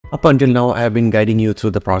Up until now, I have been guiding you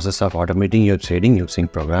through the process of automating your trading using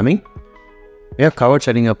programming. We have covered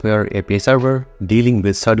setting up your API server, dealing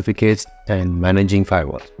with certificates, and managing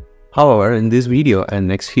firewalls. However, in this video and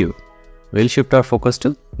next few, we'll shift our focus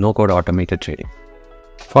to no-code automated trading.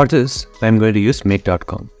 For this, I'm going to use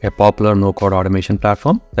Makecom, a popular no-code automation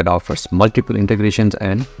platform that offers multiple integrations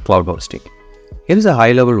and cloud hosting. Here is a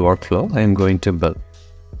high-level workflow I am going to build.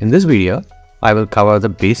 In this video, I will cover the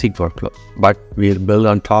basic workflow, but we'll build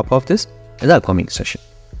on top of this in the upcoming session.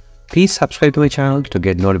 Please subscribe to my channel to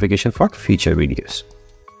get notification for future videos.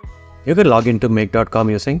 You can log into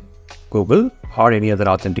Makecom using Google or any other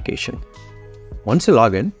authentication. Once you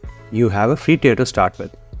log in, you have a free tier to start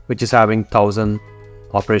with, which is having 1000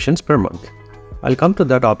 operations per month. I'll come to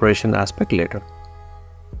that operation aspect later.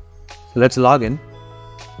 So let's log in.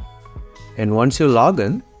 And once you log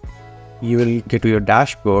in, you will get to your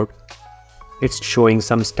dashboard. It's showing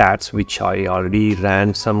some stats which I already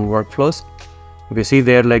ran some workflows. You can see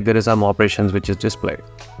there there is some operations which is displayed.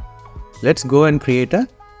 Let's go and create a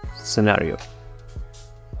scenario.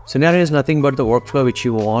 Scenario is nothing but the workflow which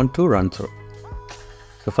you want to run through.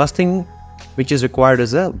 The first thing which is required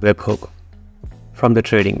is a webhook from the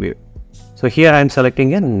TradingView. So here I am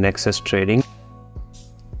selecting a Nexus Trading,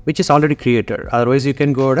 which is already created. Otherwise, you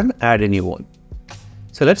can go ahead and add a new one.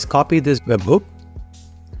 So let's copy this webhook.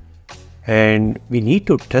 And we need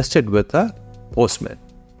to test it with a Postman.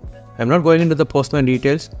 I'm not going into the Postman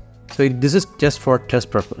details. So this is just for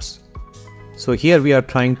test purpose. So here we are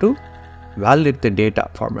trying to validate the data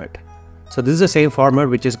format. So this is the same format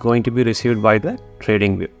which is going to be received by the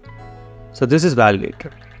TradingView. So this is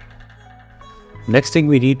validated. Next thing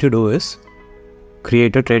we need to do is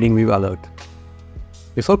create a TradingView alert.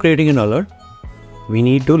 Before creating an alert, we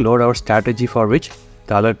need to load our strategy for which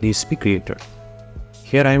the alert needs to be created.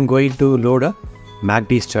 Here I am going to load a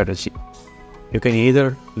macdStrategy. You can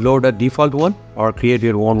either load a default one or create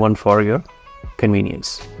your own one for your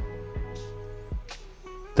convenience.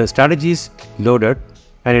 The strategy is loaded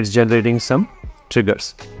and it's generating some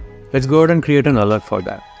triggers. Let's go ahead and create an alert for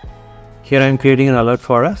that. Here I am creating an alert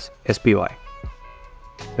for us SPY.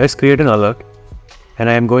 Let's create an alert and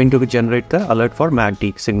I am going to generate the alert for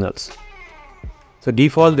MACD signals. So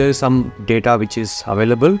default there is some data which is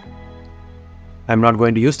available. I'm not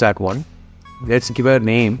going to use that one. Let's give a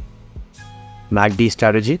name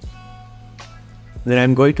macdStrategy. Then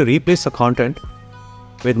I'm going to replace the content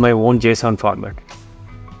with my own JSON format.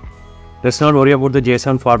 Let's not worry about the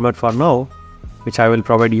JSON format for now, which I will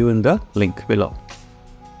provide you in the link below.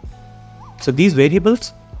 So these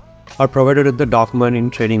variables are provided in the document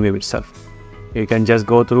in TradingView itself. You can just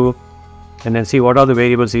go through and then see what are the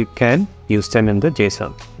variables you can use them in the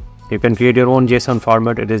JSON. You can create your own JSON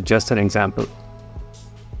format. It is just an example.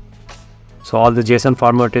 So all the JSON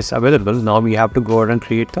format is available. Now we have to go ahead and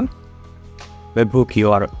create the webhook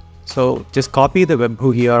URL. So just copy the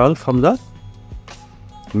webhook URL from the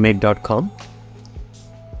make.com.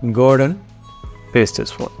 Go ahead and paste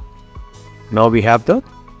this one. Now we have the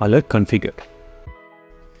alert configured.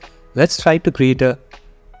 Let's try to create a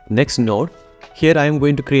next node. Here I am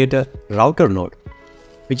going to create a router node,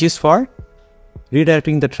 which is for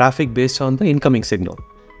redirecting the traffic based on the incoming signal.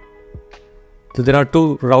 So there are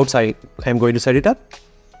two routes I am going to set it up.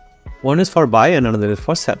 One is for buy and another is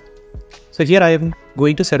for sell. So here I am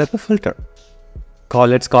going to set up a filter.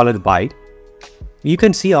 Let's call it buy. You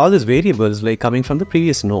can see all these variables coming from the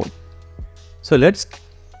previous node. So let's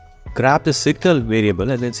grab the signal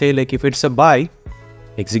variable and then say if it's a buy,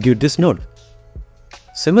 execute this node.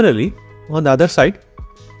 Similarly, on the other side,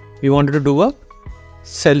 we wanted to do a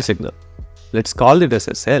sell signal. Let's call it as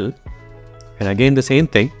a sell. And again the same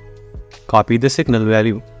thing. Copy the signal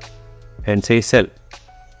value and say sell.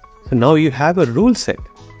 So now you have a rule set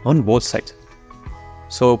on both sides.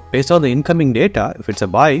 So based on the incoming data, if it's a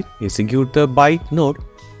buy, execute the buy node.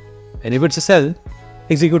 And if it's a sell,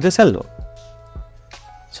 execute the sell node.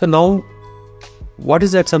 So now, what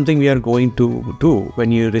is that something we are going to do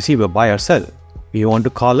when you receive a buy or sell? We want to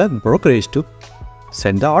call a brokerage to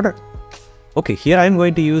send the order. Okay, here I am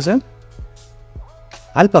going to use an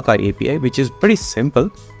Alpaca API, which is pretty simple.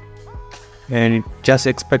 And just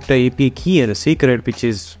expect a API key and a secret, which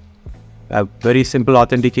is a very simple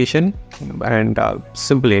authentication and a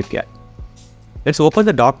simple API. Let's open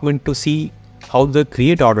the document to see how the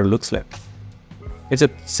create order looks like. It's a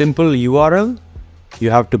simple URL.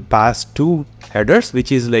 You have to pass two headers,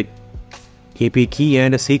 which is API key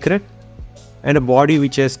and a secret, and a body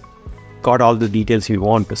which has got all the details you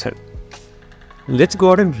want to set. Let's go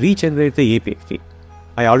ahead and regenerate the API key.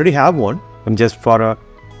 I already have one. I'm just for a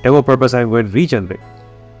demo purpose, I'm going to regenerate.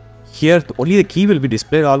 here only the key will be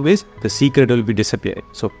displayed always, the secret will be disappearing.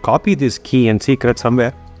 So copy this key and secret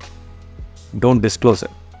somewhere, don't disclose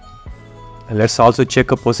it. And let's also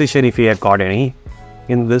check a position if we have got any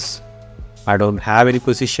in this. I don't have any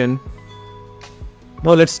position.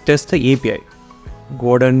 Now let's test the API.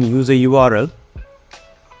 Go ahead and use a URL,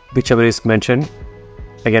 whichever is mentioned.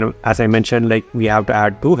 Again, as I mentioned, like we have to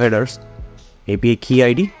add two headers, API key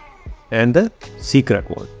ID and the secret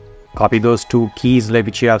one. Copy those two keys like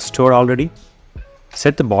which you have stored already.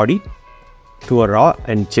 Set the body to a raw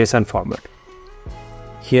and JSON format.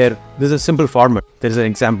 Here, this is a simple format. There is an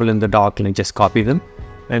example in the doc, like just copy them.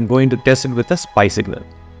 I'm going to test it with a SPY signal,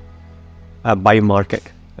 by market.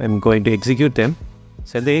 I'm going to execute them,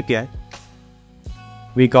 send the API.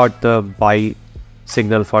 We got the buy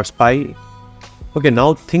signal for SPY. Okay,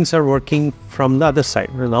 now things are working from the other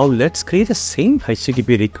side. Now let's create the same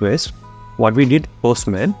HTTP request, what we did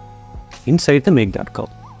Postman, inside the make.com.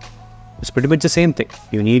 It's pretty much the same thing.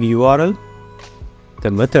 You need URL,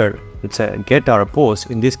 the method, it's a get or a post.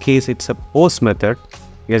 In this case, it's a post method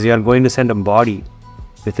because you are going to send a body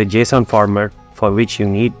with a JSON format for which you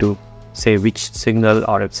need to say which signal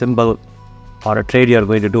or a symbol or a trade you are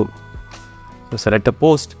going to do. So select a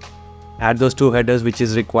post, add those two headers which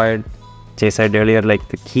is required. As I said earlier, like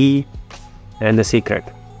the key and the secret.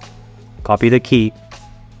 Copy the key,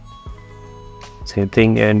 same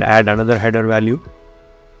thing, and add another header value.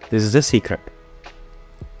 This is the secret.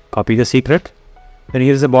 Copy the secret, and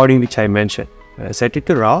here's the body which I mentioned. Set it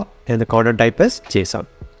to raw and the content type is JSON.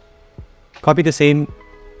 Copy the same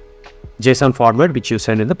JSON format which you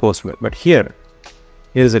send in the Postman. But here's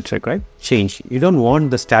the trick, right? Change. You don't want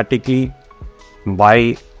the statically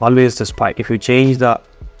by always the SPY. If you change the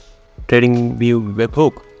TradingView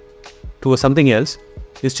webhook to something else,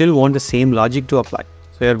 you still want the same logic to apply.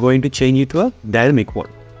 So you're going to change it to a dynamic one.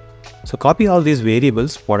 So copy all these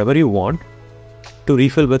variables, whatever you want, to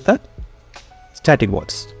refill with the static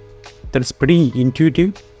ones. That's pretty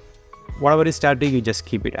intuitive. Whatever is static, you just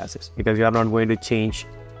keep it as is, because you are not going to change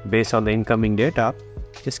based on the incoming data.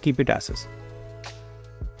 Just keep it as is.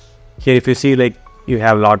 Here, if you see, like you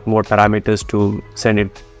have a lot more parameters to send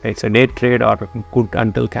it. It's a date trade or good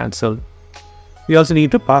until cancel. We also need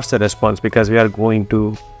to pass the response because we are going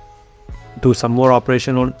to do some more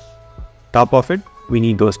operation on top of it. We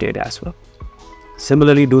need those data as well.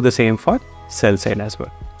 Similarly, do the same for sell side as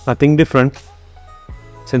well. Nothing different.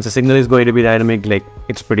 Since the signal is going to be dynamic, like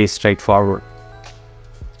it's pretty straightforward.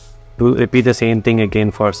 Do repeat the same thing again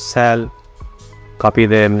for sell. Copy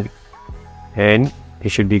them, and it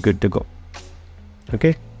should be good to go.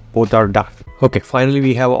 Okay, both are done. Okay, finally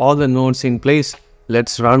we have all the nodes in place.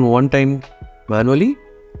 Let's run one time manually.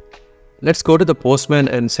 Let's go to the Postman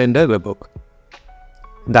and send a webhook.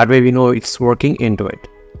 That way we know it's working into it.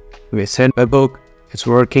 We send webhook, it's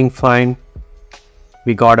working fine.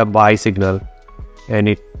 We got a buy signal and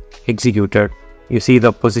it executed. You see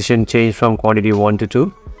the position change from quantity 1 to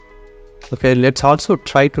 2. Okay, let's also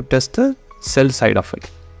try to test the sell side of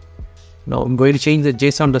it. Now I'm going to change the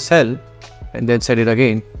JSON to sell and then set it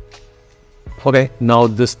again. Okay, now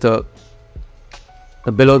this the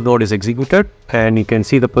below node is executed and you can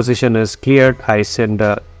see the position is cleared. I send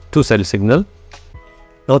a to sell signal.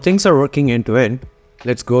 Now things are working end to end.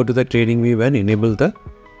 Let's go to the TradingView and enable the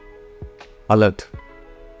alert.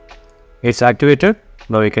 It's activated.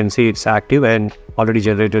 Now you can see it's active and already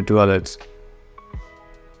generated 2 alerts.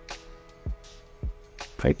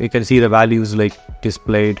 Right, you can see the values like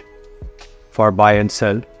displayed for buy and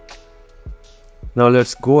sell. Now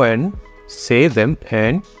let's go and save them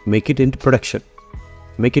and make it into production.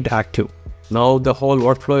 Make it active. Now the whole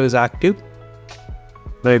workflow is active.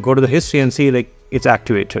 Now you go to the history and see like it's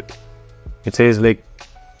activated. It says like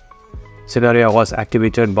scenario was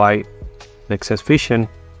activated by Nexus Vision.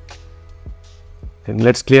 And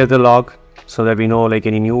let's clear the log so that we know like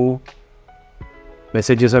any new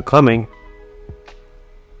messages are coming.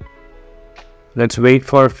 Let's wait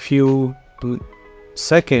for a few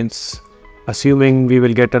seconds. Assuming we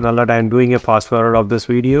will get an alert. I'm doing a fast forward of this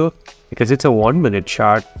video because it's a 1-minute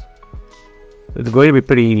chart. It's going to be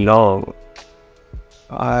pretty long.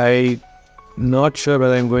 I'm not sure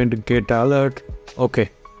whether I'm going to get alert. Okay,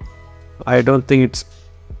 I don't think it's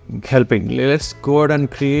helping. Let's go ahead and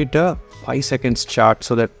create a 5 seconds chart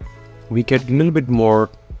so that we get a little bit more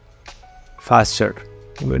faster.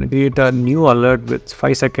 I'm going to create a new alert with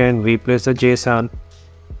 5 seconds, replace the JSON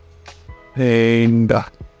and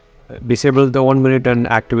disable the 1 minute and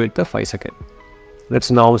activate the 5 second. Let's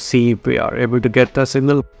now see if we are able to get the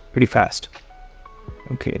signal pretty fast.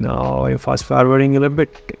 Okay, now I'm fast forwarding a little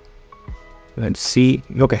bit. Let's see.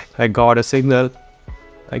 Okay, I got a signal.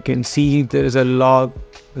 I can see there is a log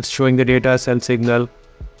It's showing the data sell signal.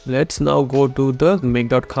 Let's now go to the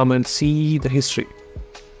Make.com and see the history.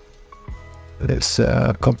 Let's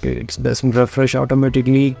copy it. It doesn't refresh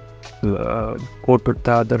automatically. Go to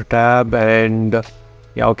the other tab and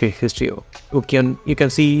yeah, okay, history. You can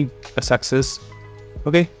see a success.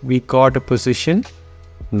 Okay, we got a position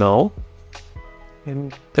now,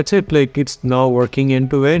 and that's it. Like, it's now working end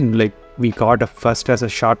to end. Like, we got a first as a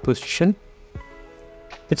short position.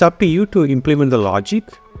 It's up to you to implement the logic.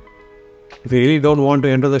 If you really don't want to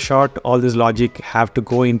enter the short, all this logic have to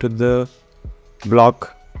go into the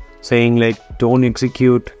block saying like don't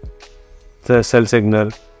execute the sell signal.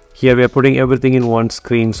 Here we are putting everything in one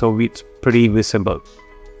screen, so it's pretty visible.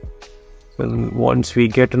 And once we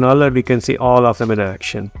get an alert, we can see all of them in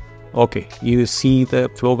action. Okay, you see the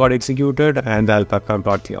flow got executed and the Alpaca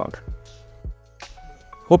got the order.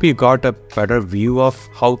 Hope you got a better view of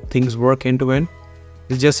how things work end to end.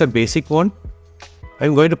 It's just a basic one.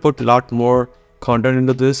 I'm going to put a lot more content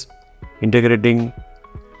into this, integrating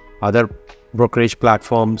other brokerage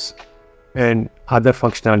platforms and other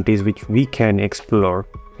functionalities which we can explore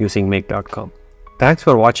using Make.com. Thanks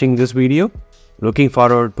for watching this video. Looking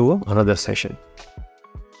forward to another session.